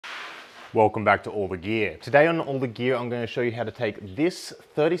Welcome back to All the Gear. Today on All the Gear, I'm going to show you how to take this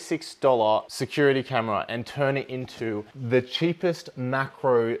 $36 security camera and turn it into the cheapest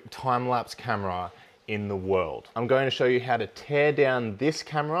macro time-lapse camera in the world. I'm going to show you how to tear down this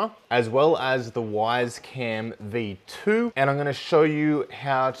camera as well as the Wyze Cam V2, and I'm going to show you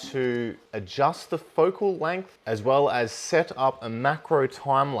how to adjust the focal length as well as set up a macro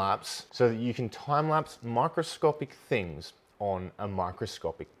time-lapse so that you can time-lapse microscopic things on a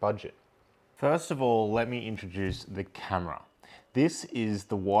microscopic budget. First of all, let me introduce the camera. This is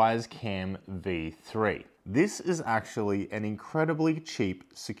the Wyze Cam V3. This is actually an incredibly cheap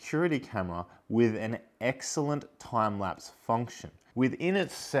security camera with an excellent time-lapse function. Within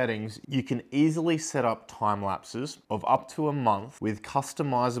its settings, you can easily set up time lapses of up to a month with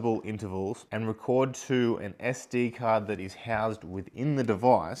customizable intervals and record to an SD card that is housed within the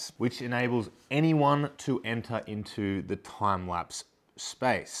device, which enables anyone to enter into the time-lapse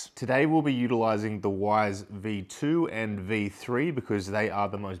space. Today we'll be utilizing the Wyze V2 and V3 because they are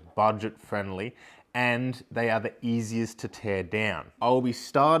the most budget friendly and they are the easiest to tear down. I'll be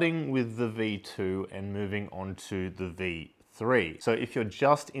starting with the V2 and moving on to the V3. So if you're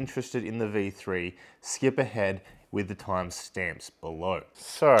just interested in the V3, skip ahead with the timestamps below.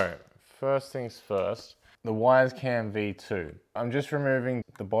 So first things first, the Wyze Cam V2. I'm just removing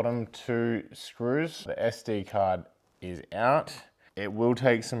the bottom two screws. The SD card is out. It will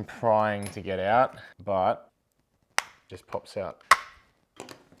take some prying to get out, but just pops out.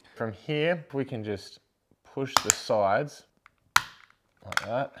 From here, we can just push the sides like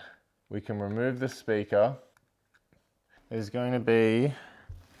that. We can remove the speaker. There's going to be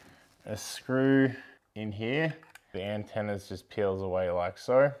a screw in here. The antenna just peels away like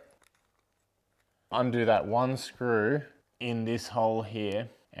so. Undo that one screw in this hole here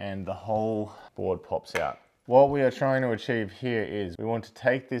and the whole board pops out. What we are trying to achieve here is we want to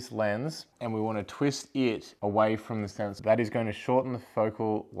take this lens and we want to twist it away from the sensor. That is going to shorten the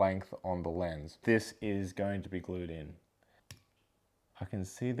focal length on the lens. This is going to be glued in. I can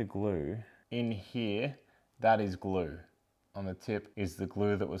see the glue in here. That is glue. On the tip is the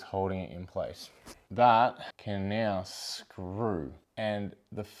glue that was holding it in place. That can now screw, and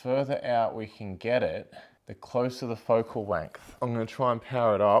the further out we can get it, the closer the focal length. I'm going to try and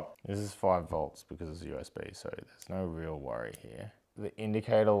power it up. This is 5 volts because it's USB, so there's no real worry here. The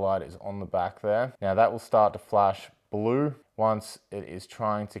indicator light is on the back there. Now that will start to flash blue once it is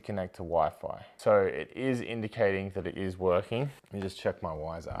trying to connect to Wi-Fi. So it is indicating that it is working. Let me just check my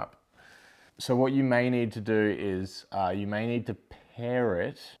Wyze app. So what you may need to do is you may need to pair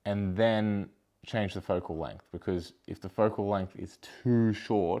it and then change the focal length, because if the focal length is too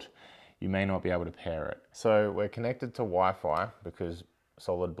short, you may not be able to pair it. So we're connected to Wi-Fi because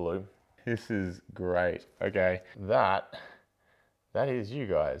solid blue. This is great. Okay, that is you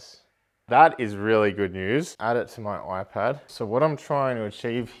guys. That is really good news. Add it to my iPad. So what I'm trying to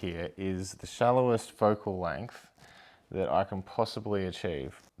achieve here is the shallowest focal length that I can possibly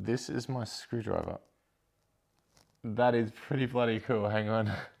achieve. This is my screwdriver. That is pretty bloody cool. Hang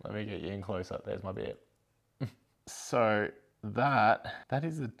on, let me get you in close up. There's my bit. So that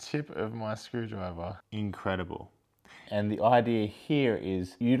is the tip of my screwdriver. Incredible. And the idea here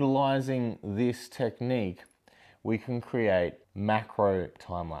is utilizing this technique, we can create macro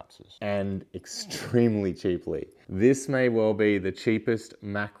time lapses and extremely cheaply. This may well be the cheapest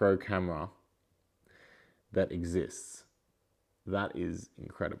macro camera that exists. That is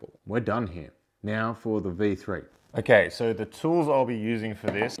incredible. We're done here. Now for the V3. Okay, so the tools I'll be using for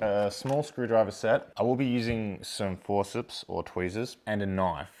this, a small screwdriver set. I will be using some forceps or tweezers and a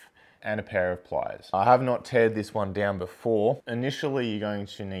knife and a pair of pliers. I have not teared this one down before. Initially, you're going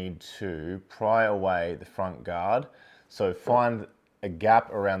to need to pry away the front guard. So find a gap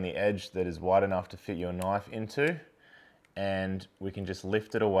around the edge that is wide enough to fit your knife into, and we can just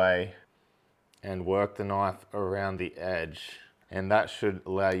lift it away and work the knife around the edge. And that should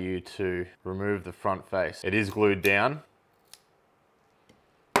allow you to remove the front face. It is glued down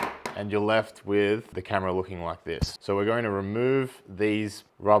and you're left with the camera looking like this. So we're going to remove these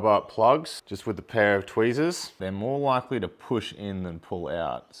rubber plugs just with a pair of tweezers. They're more likely to push in than pull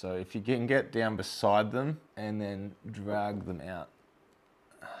out. So if you can get down beside them and then drag them out.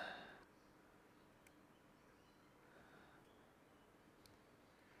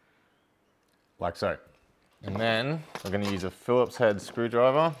 Like so. And then we're going to use a Phillips head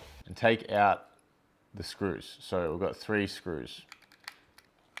screwdriver and take out the screws. So we've got 3 screws.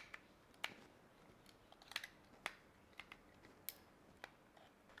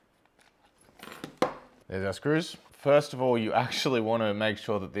 There's our screws. First of all, you actually want to make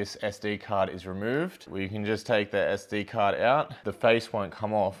sure that this SD card is removed. Well, you can just take the SD card out. The face won't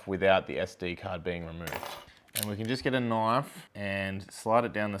come off without the SD card being removed. And we can just get a knife and slide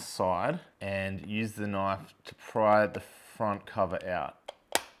it down the side and use the knife to pry the front cover out.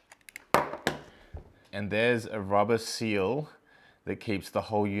 And there's a rubber seal that keeps the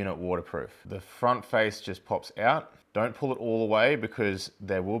whole unit waterproof. The front face just pops out. Don't pull it all the way because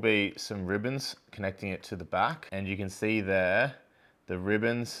there will be some ribbons connecting it to the back. And you can see there, the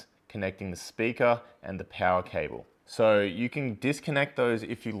ribbons connecting the speaker and the power cable. So you can disconnect those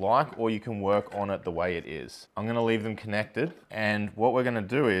if you like, or you can work on it the way it is. I'm gonna leave them connected. And what we're gonna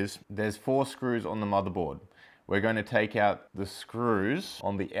do is, there's 4 screws on the motherboard. We're going to take out the screws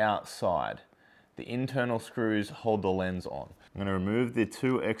on the outside. The internal screws hold the lens on. I'm going to remove the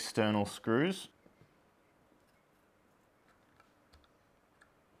 2 external screws.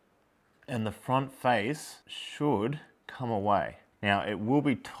 And the front face should come away. Now it will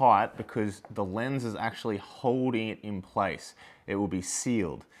be tight because the lens is actually holding it in place. It will be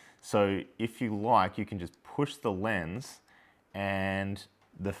sealed. So if you like, you can just push the lens and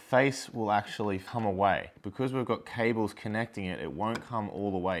the face will actually come away. Because we've got cables connecting it, it won't come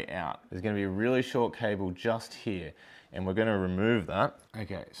all the way out. There's gonna be a really short cable just here, and we're gonna remove that.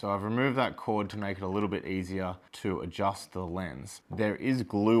 Okay, so I've removed that cord to make it a little bit easier to adjust the lens. There is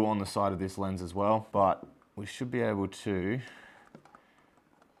glue on the side of this lens as well, but we should be able to,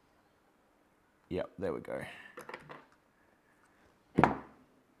 yep, there we go.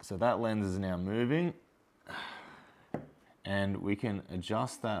 So that lens is now moving. And we can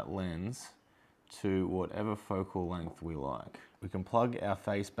adjust that lens to whatever focal length we like. We can plug our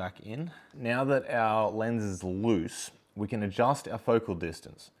face back in. Now that our lens is loose, we can adjust our focal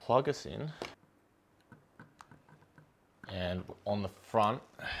distance. Plug us in. And on the front,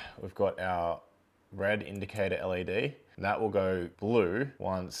 we've got our red indicator LED. That will go blue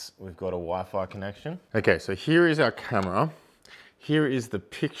once we've got a Wi-Fi connection. Okay, so here is our camera. Here is the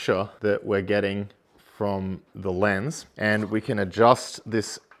picture that we're getting from the lens, and we can adjust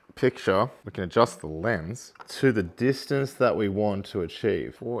this picture, we can adjust the lens to the distance that we want to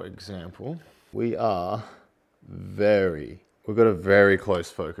achieve. For example, we've got a very close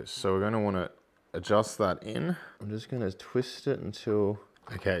focus, so we're going to want to adjust that in. I'm just going to twist it until,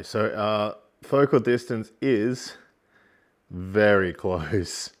 okay, so our focal distance is very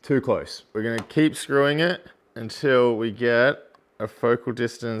close, too close. We're going to keep screwing it until we get a focal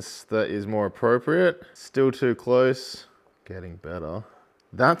distance that is more appropriate. Still too close, getting better.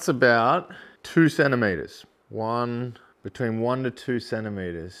 That's about 2 centimeters. Between 1 to 2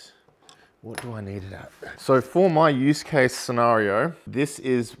 centimeters. What do I need it at? So for my use case scenario, this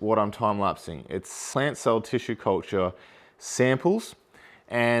is what I'm time-lapsing. It's plant cell tissue culture samples,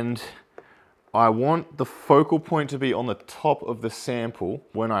 and I want the focal point to be on the top of the sample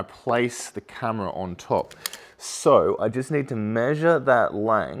when I place the camera on top. So I just need to measure that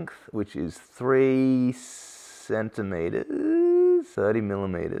length, which is 3 centimeters, 30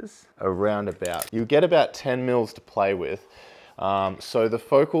 millimeters, around about. You get about 10 mils to play with. So the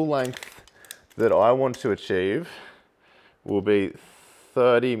focal length that I want to achieve will be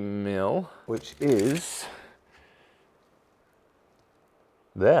 30 mil, which is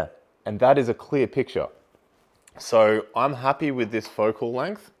there. And that is a clear picture. So I'm happy with this focal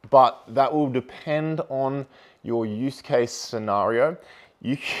length, but that will depend on your use case scenario.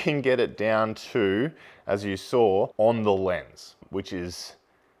 You can get it down to, as you saw, on the lens, which is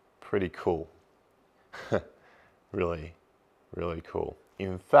pretty cool. Really, really cool.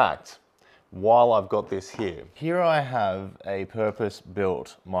 In fact, while I've got this here I have a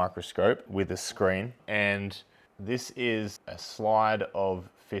purpose-built microscope with a screen, and this is a slide of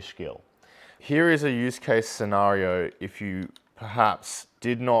fish gill. Here is a use case scenario if you perhaps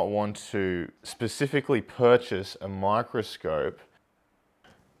did not want to specifically purchase a microscope.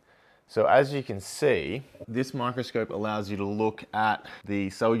 So as you can see, this microscope allows you to look at the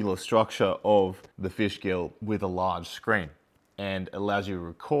cellular structure of the fish gill with a large screen, and allows you to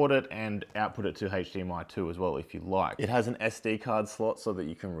record it and output it to HDMI 2 as well if you like. It has an SD card slot so that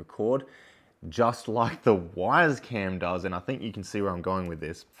you can record, just like the Wyze cam does, and I think you can see where I'm going with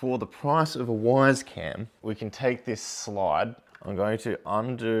this. For the price of a Wyze cam, we can take this slide. I'm going to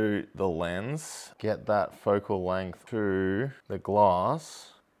undo the lens, get that focal length to the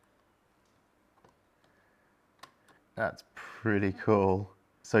glass. That's pretty cool.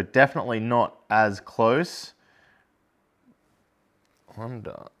 So definitely not as close. I'm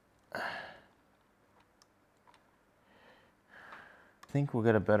done. I think we'll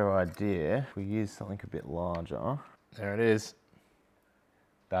get a better idea if we use something a bit larger. There it is.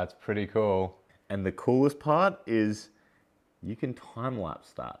 That's pretty cool. And the coolest part is you can time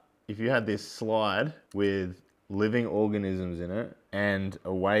lapse that. If you had this slide with living organisms in it and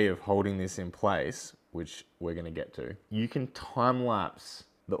a way of holding this in place, which we're gonna get to, you can time lapse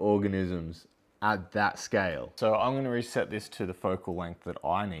the organisms at that scale. So I'm gonna reset this to the focal length that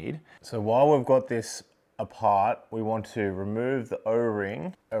I need. So while we've got this apart, we want to remove the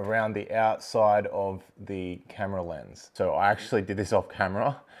O-ring around the outside of the camera lens. So I actually did this off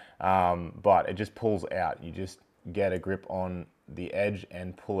camera, but it just pulls out. You just get a grip on the edge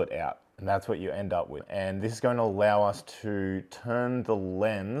and pull it out. And that's what you end up with. And this is going to allow us to turn the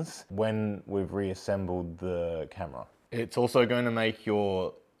lens when we've reassembled the camera. It's also going to make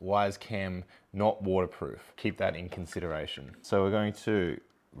your Wyze cam not waterproof. Keep that in consideration. So we're going to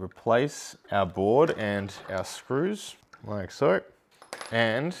replace our board and our screws like so.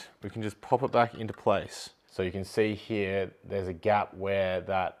 And we can just pop it back into place. So you can see here, there's a gap where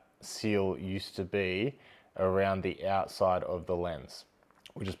that seal used to be around the outside of the lens.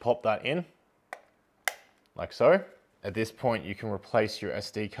 We just pop that in, like so. At this point, you can replace your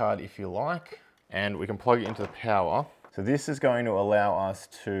SD card if you like, and we can plug it into the power. So this is going to allow us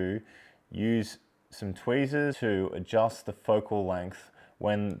to use some tweezers to adjust the focal length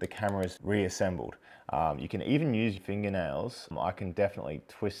when the camera is reassembled. You can even use fingernails. I can definitely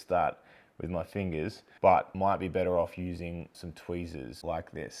twist that with my fingers, but might be better off using some tweezers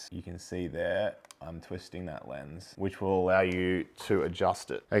like this. You can see there, I'm twisting that lens, which will allow you to adjust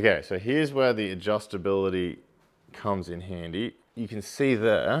it. Okay, so here's where the adjustability comes in handy. You can see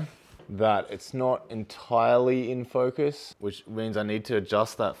there that it's not entirely in focus, which means I need to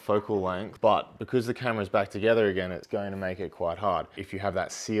adjust that focal length. But because the camera's back together again, it's going to make it quite hard if you have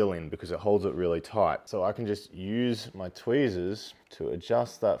that seal in, because it holds it really tight. So I can just use my tweezers to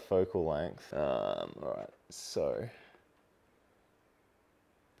adjust that focal length. All right, so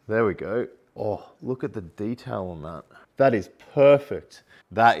there we go. Oh, look at the detail on that. That is perfect.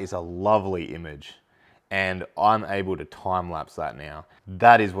 That is a lovely image. And I'm able to time lapse that now.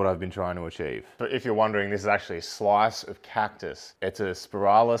 That is what I've been trying to achieve. So if you're wondering, this is actually a slice of cactus. It's a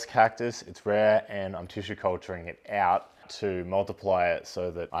spiralis cactus, it's rare, and I'm tissue culturing it out to multiply it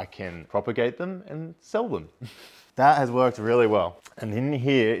so that I can propagate them and sell them. That has worked really well. And in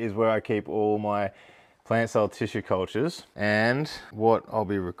here is where I keep all my plant cell tissue cultures. And what I'll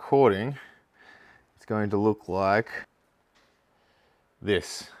be recording, it's going to look like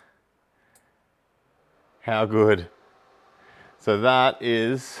this. How good. So that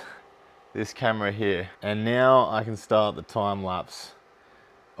is this camera here. And now I can start the time lapse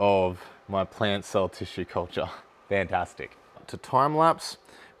of my plant cell tissue culture. Fantastic. To time lapse,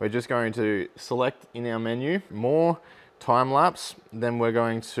 we're just going to select in our menu, more time lapse. Then we're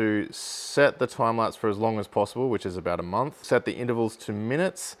going to set the time lapse for as long as possible, which is about a month. Set the intervals to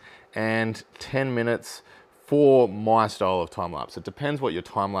minutes and 10 minutes for my style of time lapse. It depends what you're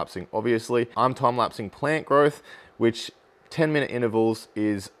time lapsing. Obviously, I'm time lapsing plant growth, which 10-minute intervals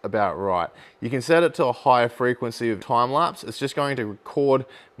is about right. You can set it to a higher frequency of time lapse. It's just going to record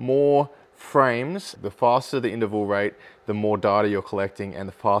more frames. The faster the interval rate, the more data you're collecting and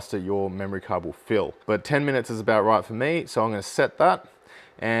the faster your memory card will fill. But 10 minutes is about right for me, so I'm gonna set that,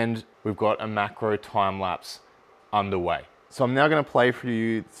 and we've got a macro time lapse underway. So I'm now going to play for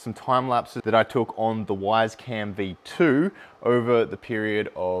you some time lapses that I took on the Wyze Cam V2 over the period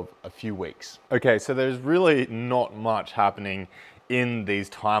of a few weeks. Okay, so there's really not much happening in these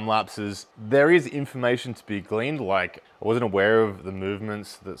time lapses. There is information to be gleaned, like I wasn't aware of the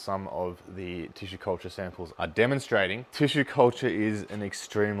movements that some of the tissue culture samples are demonstrating. Tissue culture is an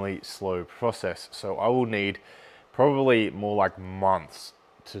extremely slow process, so I will need probably more like months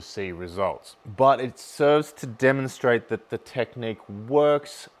to see results, but it serves to demonstrate that the technique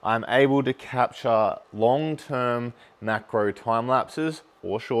works. I'm able to capture long-term macro time lapses,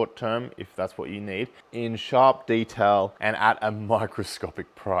 or short-term if that's what you need, in sharp detail and at a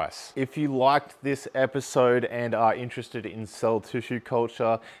microscopic price. If you liked this episode and are interested in cell tissue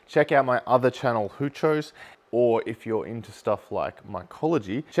culture, check out my other channel, Hoocho's. Or if you're into stuff like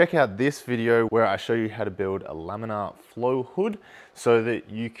mycology, check out this video where I show you how to build a laminar flow hood so that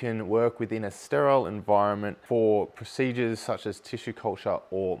you can work within a sterile environment for procedures such as tissue culture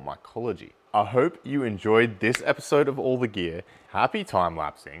or mycology. I hope you enjoyed this episode of All the Gear. Happy time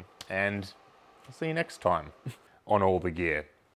lapsing, and I'll see you next time on All the Gear.